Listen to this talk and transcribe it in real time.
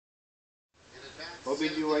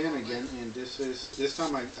OBGYN again, and this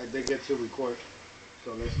time I did get to record.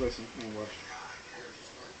 So let's listen and watch.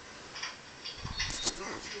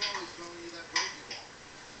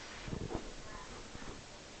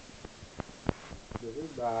 This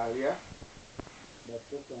is Dalia. That's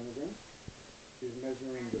the sonogram. She's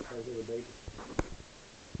measuring the size of the baby.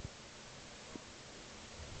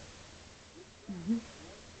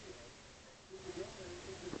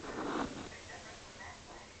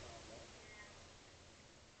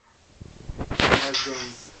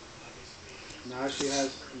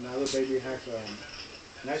 Now the baby has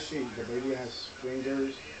the baby has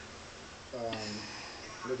fingers.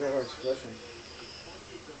 Look at her expression.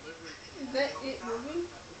 Is that it moving?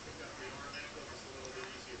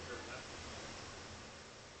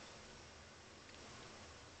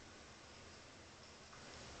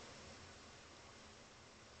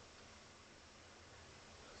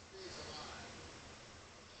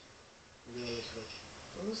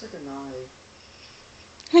 It looks like a knife.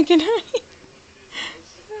 Like a knife.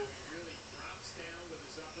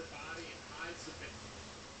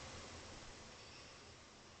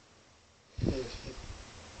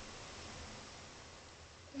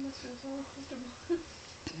 It must feel so uncomfortable.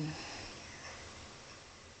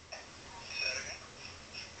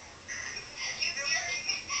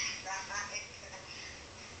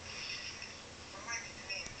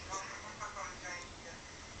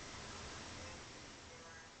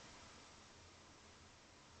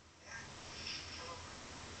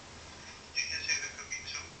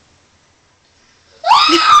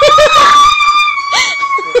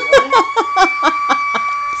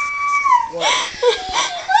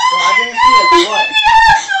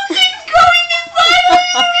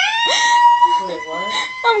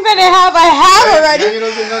 I have already. Now you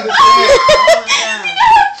don't understand.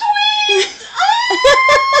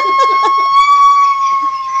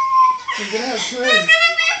 You're gonna have twins. There's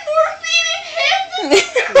gonna be 4 feet in him.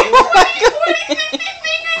 Oh my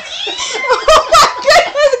goodness. Oh my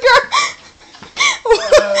goodness, girl.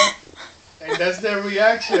 And that's their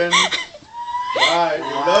reaction. Alright, we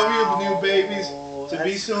love you, new babies. To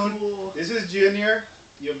be soon. Cool. This is Junior,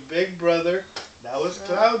 your big brother. That was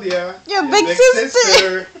Claudia, your big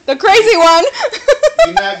sister. The crazy one.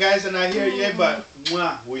 You guys are not here yet, but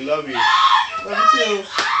mwah, we love you. Love you too.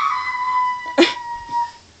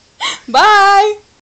 Bye.